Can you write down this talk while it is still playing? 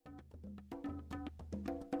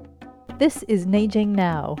This is Neijing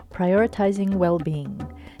Now, prioritizing well-being.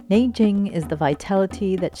 Neijing is the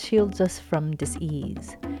vitality that shields us from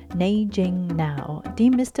dis-ease. Neijing Now,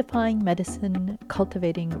 demystifying medicine,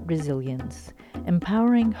 cultivating resilience,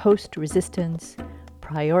 empowering host resistance,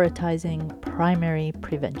 prioritizing primary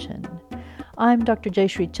prevention. I'm Dr.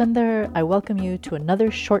 Jayshree Chander. I welcome you to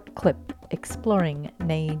another short clip exploring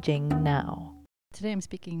Neijing Now. Today I'm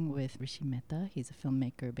speaking with Richie Mehta. He's a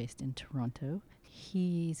filmmaker based in Toronto.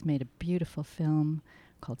 He's made a beautiful film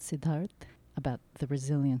called Siddharth about the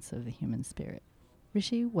resilience of the human spirit.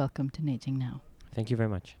 Rishi, welcome to Neijing Now. Thank you very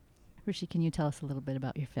much. Rishi, can you tell us a little bit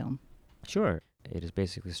about your film? Sure. It is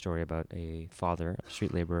basically a story about a father, a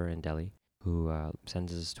street laborer in Delhi, who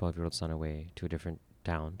sends his 12-year-old son away to a different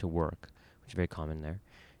town to work, which is very common there,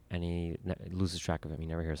 and he loses track of him. He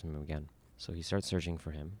never hears from him again. So he starts searching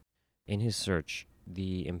for him. In his search,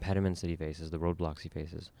 the impediments that he faces, the roadblocks he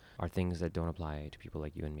faces, are things that don't apply to people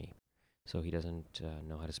like you and me. So he doesn't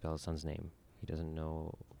know how to spell his son's name. He doesn't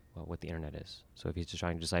know what the internet is. So if he's just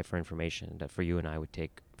trying to decipher information that for you and I would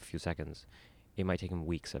take a few seconds, it might take him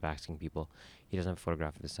weeks of asking people. He doesn't have a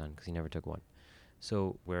photograph of his son because he never took one.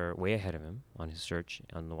 So we're way ahead of him on his search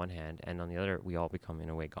on the one hand, and on the other, we all become in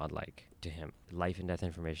a way godlike to him. Life and death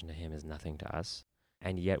information to him is nothing to us,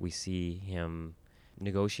 and yet we see him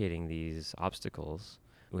negotiating these obstacles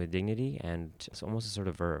with dignity and it's almost a sort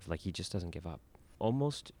of verve, like he just doesn't give up.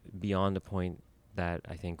 Almost beyond the point that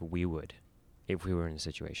I think we would if we were in a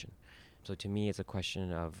situation. So to me, it's a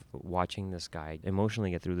question of watching this guy emotionally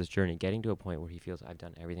get through this journey, getting to a point where he feels I've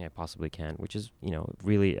done everything I possibly can, which is,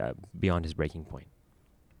 really beyond his breaking point.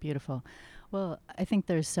 Beautiful. Well, I think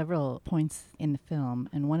there's several points in the film,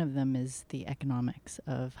 and one of them is the economics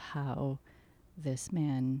of how this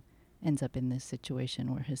man ends up in this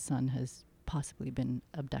situation where his son has possibly been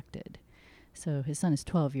abducted. So his son is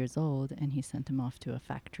 12 years old, and he sent him off to a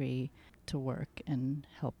factory to work and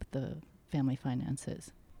help the family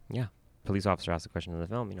finances. Yeah. Police officer asked the question in the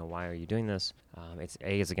film, why are you doing this? It's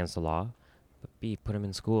A, it's against the law, but B, put him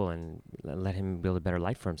in school and let him build a better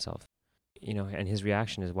life for himself. And his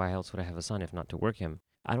reaction is, why else would I have a son if not to work him?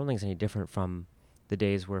 I don't think it's any different from the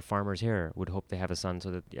days where farmers here would hope they have a son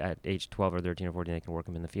so that at age 12 or 13 or 14 they can work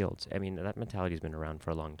him in the fields. I mean, that mentality has been around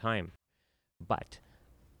for a long time. But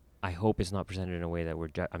I hope it's not presented in a way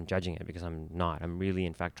that I'm judging it, because I'm not. I'm really,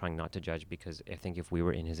 in fact, trying not to judge, because I think if we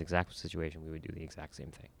were in his exact situation, we would do the exact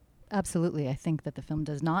same thing. Absolutely. I think that the film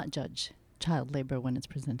does not judge child labor when it's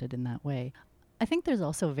presented in that way. I think there's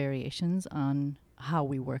also variations on how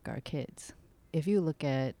we work our kids. If you look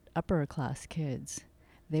at upper class kids,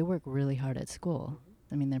 they work really hard at school.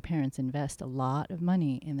 I mean, their parents invest a lot of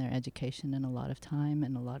money in their education and a lot of time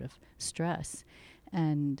and a lot of stress.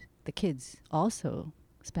 And the kids also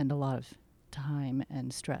spend a lot of time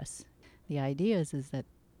and stress. The idea is that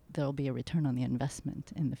there'll be a return on the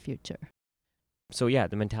investment in the future. So yeah,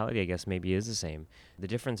 the mentality, I guess, maybe is the same. The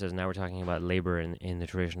difference is now we're talking about labor in the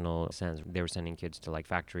traditional sense. They were sending kids to like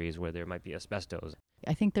factories where there might be asbestos.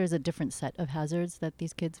 I think there's a different set of hazards that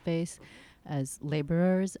these kids face as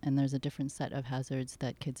laborers, and there's a different set of hazards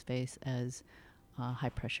that kids face as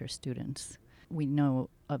high-pressure students. We know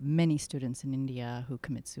of many students in India who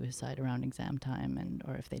commit suicide around exam time,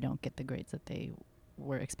 or if they don't get the grades that they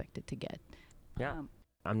were expected to get. Yeah.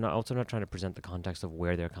 I'm also not trying to present the context of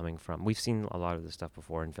where they're coming from. We've seen a lot of this stuff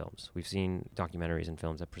before in films. We've seen documentaries and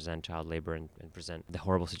films that present child labor and present the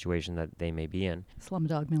horrible situation that they may be in.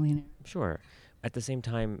 Slumdog Millionaire. Sure. At the same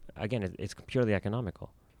time, again, it's purely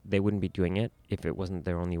economical. They wouldn't be doing it if it wasn't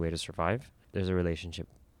their only way to survive. There's a relationship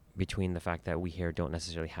between the fact that we here don't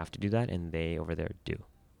necessarily have to do that and they over there do.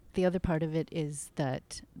 The other part of it is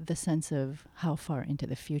that the sense of how far into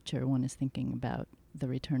the future one is thinking about the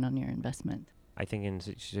return on your investment. I think in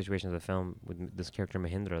situations of the film with this character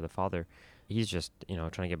Mahindra, the father, he's just, trying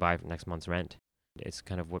to get by for next month's rent. It's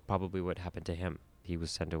kind of probably what happened to him. He was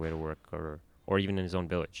sent away to work or even in his own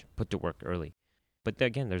village, put to work early. But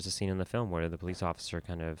again, there's a scene in the film where the police officer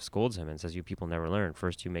kind of scolds him and says, you people never learn.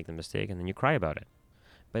 First you make the mistake and then you cry about it.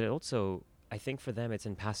 But it also, I think for them, it's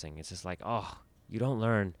in passing. It's just like, oh, you don't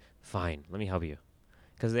learn. Fine, let me help you.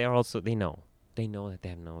 Because they know that they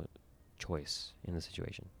have no choice in the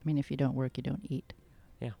situation. I mean, if you don't work, you don't eat.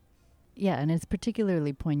 Yeah. Yeah, and it's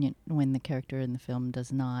particularly poignant when the character in the film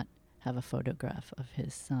does not have a photograph of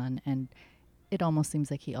his son, and it almost seems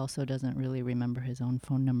like he also doesn't really remember his own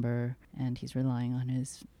phone number, and he's relying on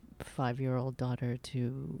his 5-year-old daughter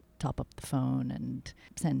to top up the phone and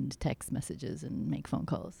send text messages and make phone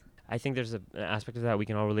calls. I think there's an aspect of that we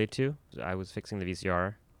can all relate to. I was fixing the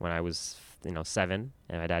VCR when I was, 7,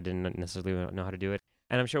 and my dad didn't necessarily know how to do it.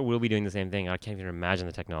 And I'm sure we'll be doing the same thing. I can't even imagine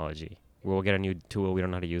the technology. We'll get a new tool, we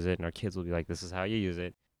don't know how to use it, and our kids will be like, this is how you use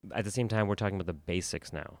it. At the same time, we're talking about the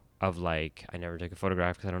basics now of like, I never took a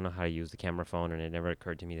photograph because I don't know how to use the camera phone, and it never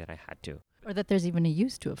occurred to me that I had to. Or that there's even a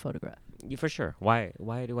use to a photograph. Yeah, for sure. Why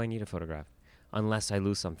do I need a photograph? Unless I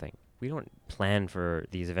lose something. We don't plan for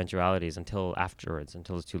these eventualities until afterwards,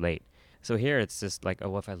 until it's too late. So here it's just like, oh,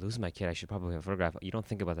 well, if I lose my kid, I should probably have a photograph. You don't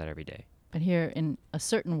think about that every day. But here in a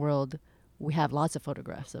certain world, we have lots of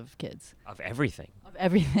photographs of kids. Of everything. Of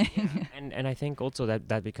everything. Yeah. And I think also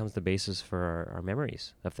that becomes the basis for our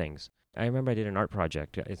memories of things. I remember I did an art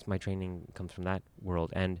project. My training comes from that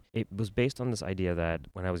world. And it was based on this idea that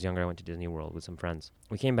when I was younger, I went to Disney World with some friends.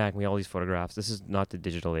 We came back and we had all these photographs. This is not the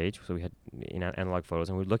digital age, so we had analog photos.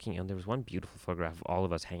 And we were looking, and there was one beautiful photograph of all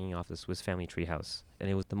of us hanging off the Swiss Family treehouse. And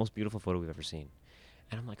it was the most beautiful photo we've ever seen.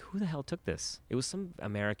 And I'm like, who the hell took this? It was some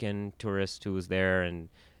American tourist who was there, and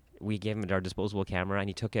we gave him our disposable camera, and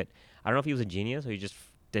he took it. I don't know if he was a genius or he just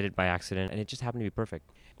did it by accident, and it just happened to be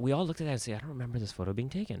perfect. We all looked at that and said, I don't remember this photo being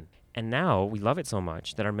taken. And now we love it so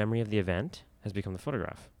much that our memory of the event has become the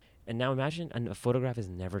photograph. And now imagine a photograph is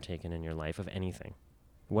never taken in your life of anything.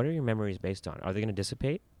 What are your memories based on? Are they going to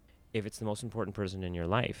dissipate? If it's the most important person in your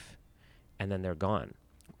life, and then they're gone,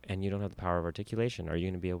 and you don't have the power of articulation, are you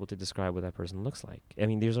going to be able to describe what that person looks like? I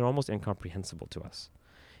mean, these are almost incomprehensible to us.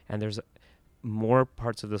 And there's more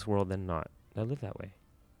parts of this world than not that live that way.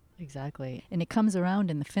 Exactly. And it comes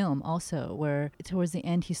around in the film also, where towards the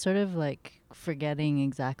end, he's sort of like forgetting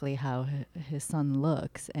exactly how his son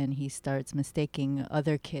looks, and he starts mistaking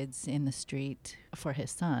other kids in the street for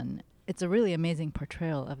his son. It's a really amazing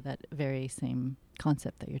portrayal of that very same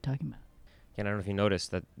concept that you're talking about. And I don't know if you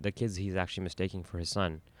noticed that the kids he's actually mistaking for his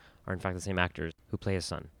son are in fact the same actors who play his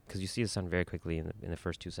son. Because you see his son very quickly in the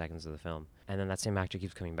first 2 seconds of the film. And then that same actor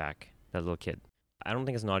keeps coming back, that little kid. I don't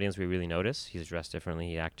think as an audience we really notice. He's dressed differently,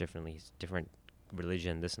 he acts differently, he's different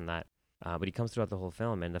religion, this and that. But he comes throughout the whole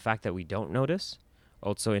film. And the fact that we don't notice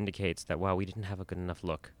also indicates that, wow, we didn't have a good enough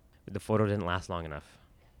look. The photo didn't last long enough.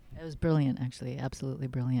 It was brilliant, actually. Absolutely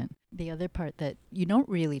brilliant. The other part that you don't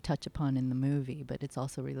really touch upon in the movie, but it's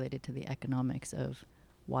also related to the economics of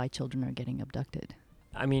why children are getting abducted.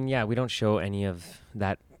 I mean, yeah, we don't show any of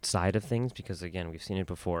that side of things because, again, we've seen it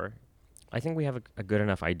before. I think we have a good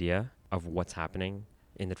enough idea of what's happening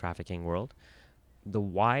in the trafficking world. The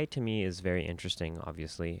why, to me, is very interesting,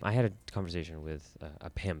 obviously. I had a conversation with a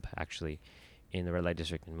pimp, actually, in the red light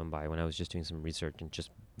district in Mumbai when I was just doing some research and just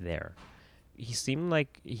there. He seemed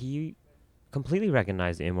like he completely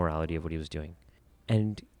recognized the immorality of what he was doing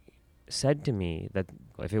and said to me that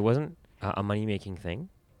if it wasn't a money-making thing,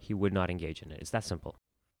 he would not engage in it. It's that simple.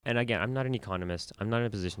 And again, I'm not an economist. I'm not in a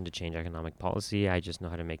position to change economic policy. I just know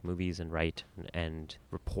how to make movies and write and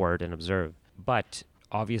report and observe. But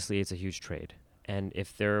obviously, it's a huge trade. And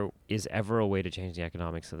if there is ever a way to change the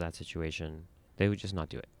economics of that situation, they would just not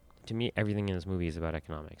do it. To me, everything in this movie is about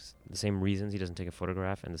economics. The same reasons he doesn't take a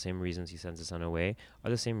photograph and the same reasons he sends his son away are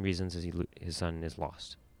the same reasons as his son is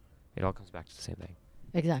lost. It all comes back to the same thing.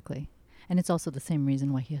 Exactly. And it's also the same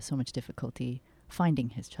reason why he has so much difficulty finding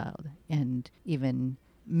his child and even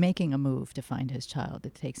making a move to find his child.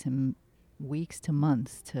 It takes him weeks to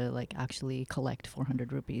months to like actually collect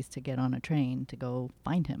 400 rupees to get on a train to go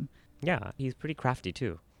find him. Yeah, he's pretty crafty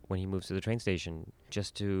too when he moves to the train station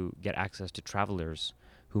just to get access to travelers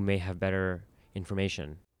who may have better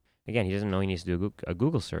information. Again, he doesn't know he needs to do a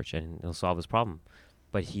Google search and he'll solve his problem.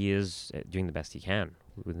 But he is doing the best he can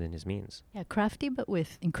within his means. Yeah, crafty, but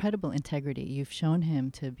with incredible integrity. You've shown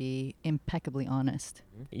him to be impeccably honest.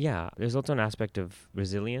 Yeah, there's also an aspect of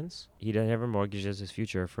resilience. He never mortgages his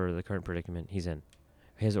future for the current predicament he's in,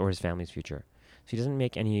 his or his family's future. So he doesn't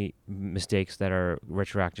make any mistakes that are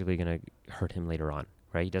retroactively going to hurt him later on,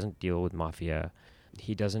 right? He doesn't deal with mafia.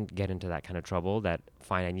 He doesn't get into that kind of trouble that,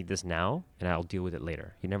 fine, I need this now, and I'll deal with it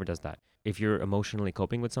later. He never does that. If you're emotionally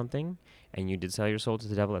coping with something, and you did sell your soul to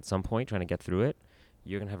the devil at some point, trying to get through it,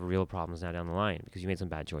 you're going to have real problems now down the line, because you made some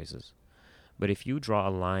bad choices. But if you draw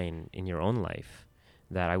a line in your own life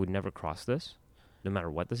that I would never cross this, no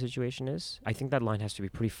matter what the situation is, I think that line has to be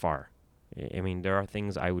pretty far. I mean, there are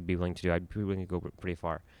things I would be willing to do. I'd be willing to go pretty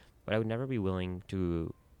far. But I would never be willing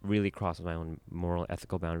to really cross my own moral,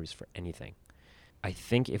 ethical boundaries for anything. I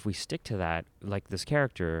think if we stick to that, like this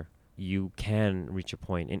character, you can reach a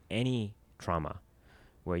point in any trauma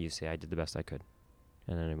where you say, I did the best I could,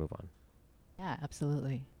 and then I move on. Yeah,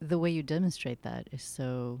 absolutely. The way you demonstrate that is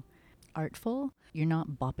so artful. You're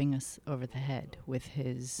not bopping us over the head with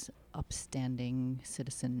his upstanding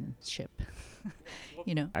citizenship.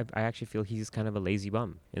 You know? I actually feel he's kind of a lazy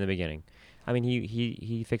bum in the beginning. I mean,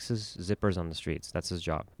 he fixes zippers on the streets. That's his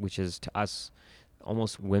job, which is to us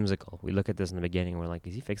almost whimsical. We look at this in the beginning, and we're like,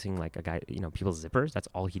 is he fixing like a guy, people's zippers? That's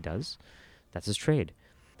all he does. That's his trade.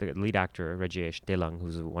 The lead actor, Reggie Mehta,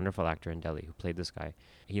 who's a wonderful actor in Delhi, who played this guy,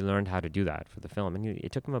 he learned how to do that for the film, and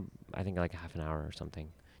it took him, I think, like half an hour or something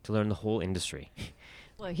to learn the whole industry.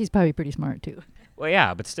 Well, he's probably pretty smart too. Well,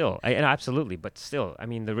 yeah, but still, absolutely, but still, I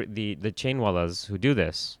mean, the chainwallas who do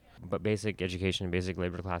this, but basic education, basic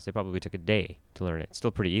labor class, they probably took a day to learn it.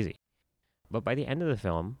 Still pretty easy. But by the end of the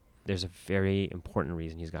film, there's a very important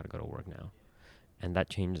reason he's got to go to work now, and that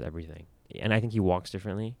changes everything. And I think he walks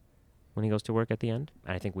differently when he goes to work at the end,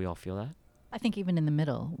 and I think we all feel that. I think even in the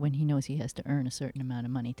middle, when he knows he has to earn a certain amount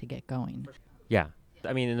of money to get going. Yeah.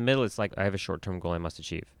 I mean, in the middle, it's like, I have a short-term goal I must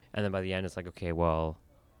achieve. And then by the end, it's like, okay, well,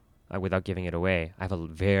 without giving it away, I have a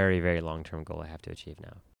very, very long-term goal I have to achieve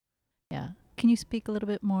now. Yeah. Can you speak a little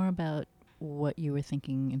bit more about what you were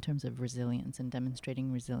thinking in terms of resilience and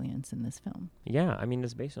demonstrating resilience in this film? Yeah, I mean,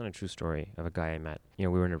 it's based on a true story of a guy I met. We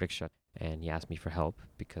were in a rickshaw, and he asked me for help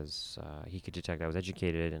because he could detect I was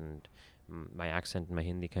educated, and my accent and my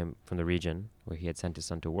Hindi came from the region where he had sent his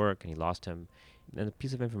son to work, and he lost him. And the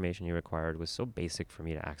piece of information he required was so basic for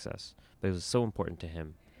me to access, but it was so important to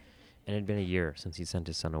him. And it had been a year since he sent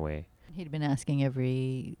his son away. He'd been asking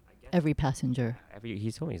every passenger.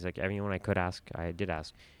 He told me, he's like, everyone I could ask, I did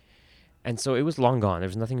ask. And so it was long gone. There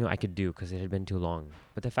was nothing I could do because it had been too long.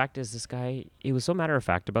 But the fact is, this guy, he was so matter of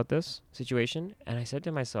fact about this situation. And I said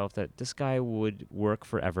to myself that this guy would work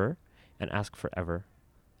forever and ask forever.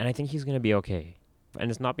 And I think he's going to be okay.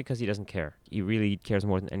 And it's not because he doesn't care. He really cares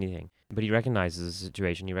more than anything. But he recognizes the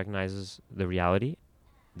situation. He recognizes the reality.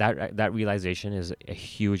 That realization is a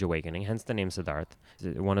huge awakening. Hence the name Siddharth.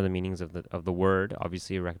 One of the meanings of the word,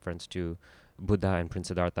 obviously a reference to Buddha and Prince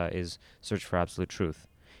Siddhartha, is search for absolute truth.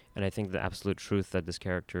 And I think the absolute truth that this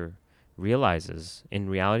character realizes in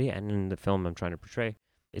reality and in the film I'm trying to portray,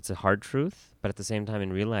 it's a hard truth, but at the same time,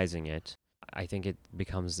 in realizing it, I think it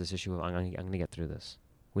becomes this issue of, I'm going to get through this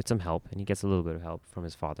with some help. And he gets a little bit of help from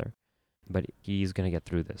his father, but he's going to get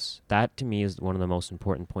through this. That, to me, is one of the most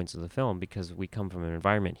important points of the film, because we come from an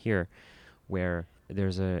environment here where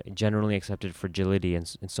there's a generally accepted fragility in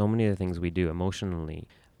so many of the things we do emotionally.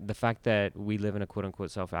 The fact that we live in a quote-unquote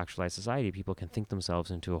self-actualized society, people can think themselves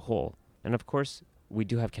into a hole. And of course, we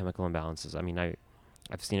do have chemical imbalances. I mean,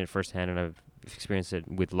 I've seen it firsthand, and I've experienced it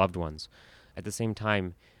with loved ones. At the same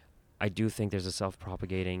time, I do think there's a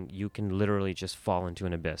self-propagating, you can literally just fall into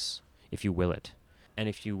an abyss if you will it. And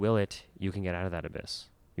if you will it, you can get out of that abyss.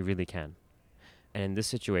 You really can. And in this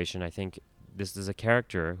situation, I think this is a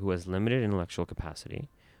character who has limited intellectual capacity.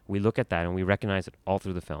 We look at that and we recognize it all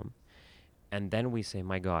through the film. And then we say,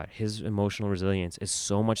 my God, his emotional resilience is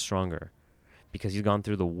so much stronger because he's gone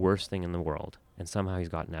through the worst thing in the world and somehow he's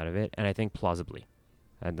gotten out of it. And I think plausibly.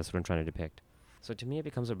 And that's what I'm trying to depict. So to me, it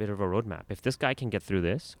becomes a bit of a roadmap. If this guy can get through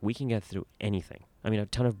this, we can get through anything. I mean, a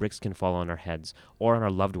ton of bricks can fall on our heads or on our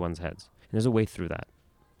loved ones' heads. And there's a way through that.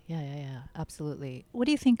 Yeah, absolutely. What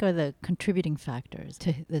do you think are the contributing factors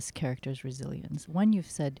to this character's resilience? One, you've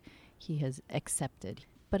said he has accepted,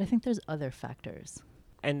 but I think there's other factors.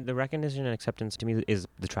 And the recognition and acceptance, to me, is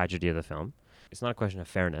the tragedy of the film. It's not a question of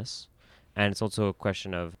fairness. And it's also a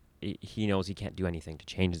question of he knows he can't do anything to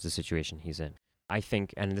change the situation he's in. I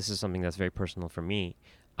think, and this is something that's very personal for me,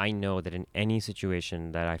 I know that in any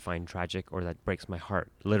situation that I find tragic or that breaks my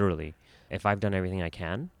heart, literally, if I've done everything I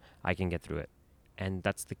can get through it. And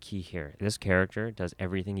that's the key here. This character does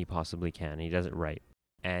everything he possibly can, and he does it right.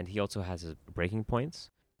 And he also has his breaking points,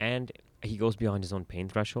 and he goes beyond his own pain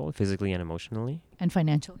threshold, physically and emotionally. And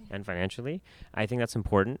financially. I think that's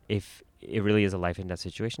important. If it really is a life and death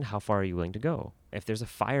situation, how far are you willing to go? If there's a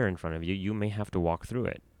fire in front of you, you may have to walk through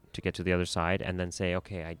it to get to the other side and then say,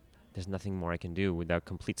 okay, there's nothing more I can do without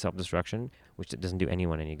complete self-destruction, which doesn't do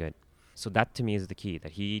anyone any good. So that, to me, is the key,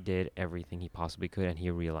 that he did everything he possibly could, and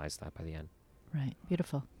he realized that by the end. Right.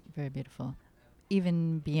 Beautiful. Very beautiful.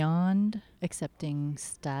 Even beyond accepting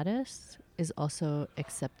status is also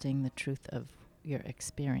accepting the truth of your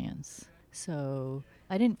experience. So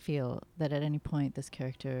I didn't feel that at any point this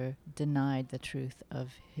character denied the truth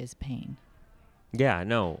of his pain. Yeah,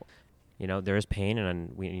 no. There is pain,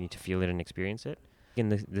 and we need to feel it and experience it. In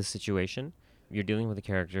this situation, you're dealing with a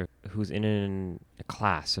character who's in a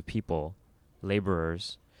class of people,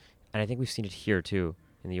 laborers, and I think we've seen it here too,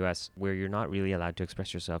 in the U.S., where you're not really allowed to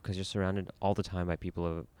express yourself because you're surrounded all the time by people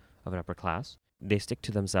of an upper class. They stick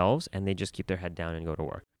to themselves, and they just keep their head down and go to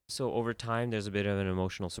work. So over time, there's a bit of an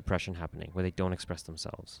emotional suppression happening where they don't express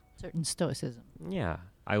themselves. Certain stoicism. Yeah.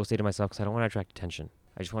 I will say to myself, because I don't want to attract attention.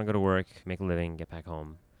 I just want to go to work, make a living, get back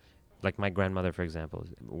home. Like my grandmother, for example,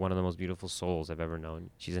 one of the most beautiful souls I've ever known.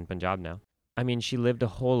 She's in Punjab now. I mean, she lived a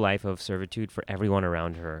whole life of servitude for everyone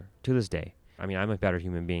around her to this day. I mean, I'm a better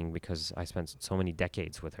human being because I spent so many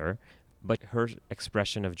decades with her, but her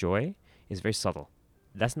expression of joy is very subtle.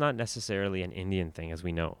 That's not necessarily an Indian thing, as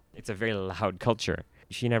we know. It's a very loud culture.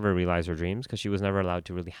 She never realized her dreams because she was never allowed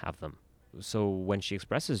to really have them. So when she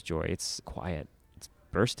expresses joy, it's quiet. It's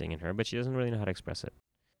bursting in her, but she doesn't really know how to express it.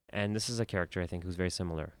 And this is a character, I think, who's very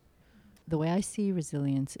similar. The way I see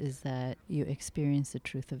resilience is that you experience the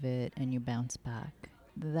truth of it and you bounce back.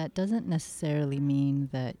 That doesn't necessarily mean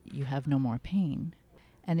that you have no more pain.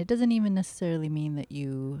 And it doesn't even necessarily mean that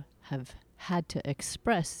you have had to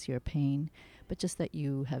express your pain, but just that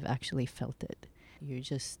you have actually felt it. You're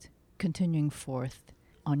just continuing forth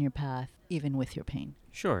on your path, even with your pain.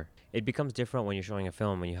 Sure, it becomes different when you're showing a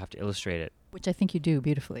film and you have to illustrate it. Which I think you do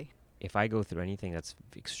beautifully. If I go through anything that's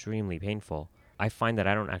extremely painful, I find that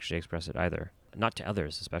I don't actually express it either. Not to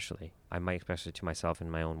others, especially. I might express it to myself in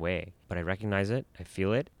my own way. But I recognize it, I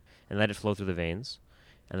feel it, and let it flow through the veins,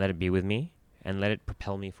 and let it be with me, and let it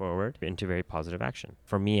propel me forward into very positive action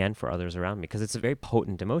for me and for others around me, because it's a very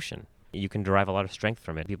potent emotion. You can derive a lot of strength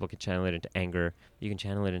from it. People can channel it into anger. You can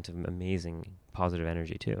channel it into amazing positive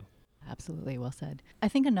energy too. Absolutely, well said. I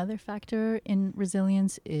think another factor in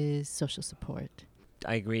resilience is social support.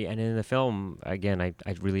 I agree. And in the film, again, I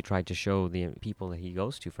really tried to show the people that he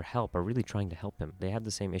goes to for help are really trying to help him. They have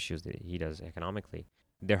the same issues that he does economically.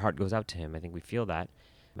 Their heart goes out to him. I think we feel that.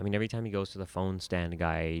 I mean, every time he goes to the phone stand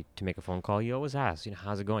guy to make a phone call, he always asks,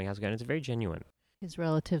 how's it going? How's it going? It's very genuine. His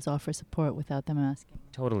relatives offer support without them asking.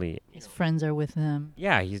 Totally. His friends are with him.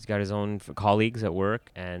 Yeah, he's got his own colleagues at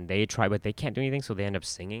work, and they try, but they can't do anything, so they end up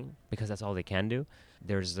singing because that's all they can do.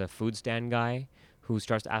 There's the food stand guy who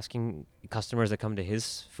starts asking customers that come to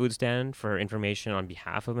his food stand for information on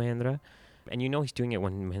behalf of Mahindra. And he's doing it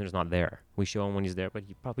when Mahindra's not there. We show him when he's there, but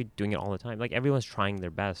he's probably doing it all the time. Like, everyone's trying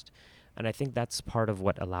their best. And I think that's part of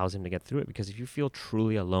what allows him to get through it, because if you feel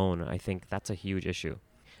truly alone, I think that's a huge issue.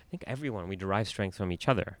 I think we derive strength from each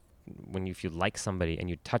other. When if you like somebody and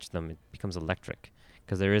you touch them, it becomes electric,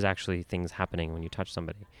 because there is actually things happening when you touch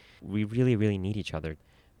somebody. We really, really need each other.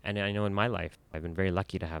 And I know in my life, I've been very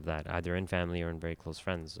lucky to have that, either in family or in very close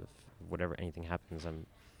friends. If anything happens,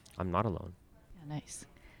 I'm not alone. Yeah, nice.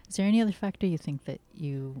 Is there any other factor you think that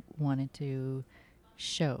you wanted to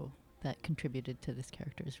show that contributed to this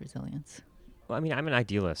character's resilience? Well, I mean, I'm an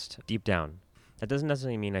idealist, deep down. That doesn't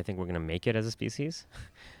necessarily mean I think we're going to make it as a species.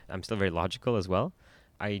 I'm still very logical as well.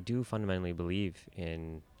 I do fundamentally believe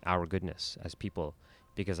in our goodness as people,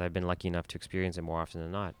 because I've been lucky enough to experience it more often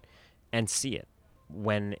than not and see it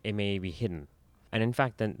when it may be hidden. And in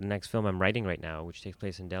fact, the next film I'm writing right now, which takes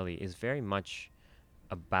place in Delhi, is very much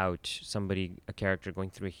about a character going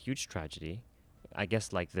through a huge tragedy, I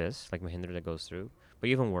guess like Mahindra that goes through, but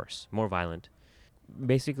even worse, more violent.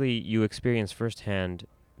 Basically, you experience firsthand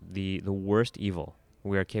the worst evil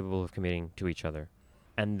we are capable of committing to each other.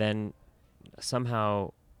 And then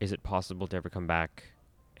somehow is it possible to ever come back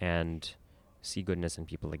and see goodness in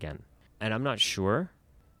people again? And I'm not sure,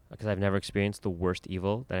 because I've never experienced the worst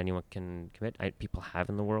evil that anyone can commit. People have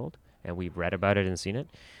in the world, and we've read about it and seen it.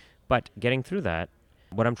 But getting through that,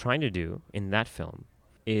 what I'm trying to do in that film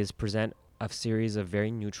is present a series of very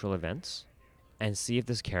neutral events and see if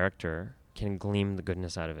this character can glean the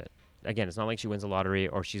goodness out of it. Again, it's not like she wins a lottery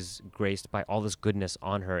or she's graced by all this goodness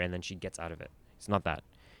on her and then she gets out of it. It's not that.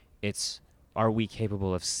 It's, are we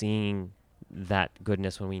capable of seeing that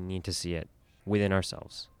goodness when we need to see it within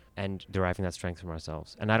ourselves and deriving that strength from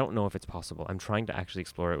ourselves? And I don't know if it's possible. I'm trying to actually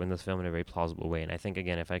explore it in this film in a very plausible way. And I think,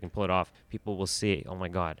 again, if I can pull it off, people will see, oh my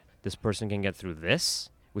God, this person can get through this,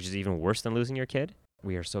 which is even worse than losing your kid.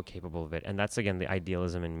 We are so capable of it. And that's, again, the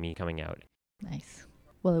idealism in me coming out. Nice.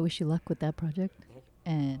 Well, I wish you luck with that project.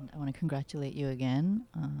 And I want to congratulate you again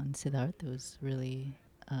on Siddharth. It was really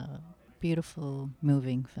a beautiful,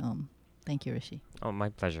 moving film. Thank you, Rishi. Oh, my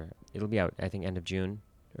pleasure. It'll be out, I think, end of June,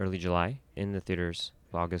 early July, in the theaters.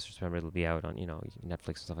 August or September, it'll be out on, Netflix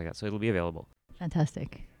and stuff like that. So it'll be available.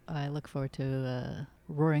 Fantastic. I look forward to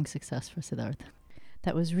roaring success for Siddharth.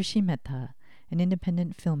 That was Richie Mehta, an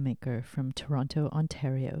independent filmmaker from Toronto,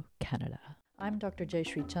 Ontario, Canada. I'm Dr.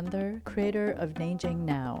 Jayshree Chandar, creator of Neijing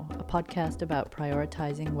Now, a podcast about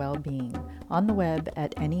prioritizing well-being, on the web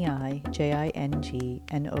at neijingnow.org.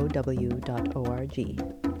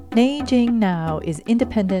 Neijing Now is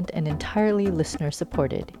independent and entirely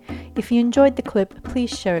listener-supported. If you enjoyed the clip,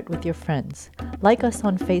 please share it with your friends. Like us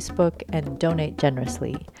on Facebook and donate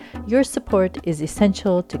generously. Your support is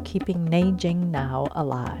essential to keeping Neijing Now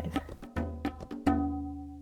alive.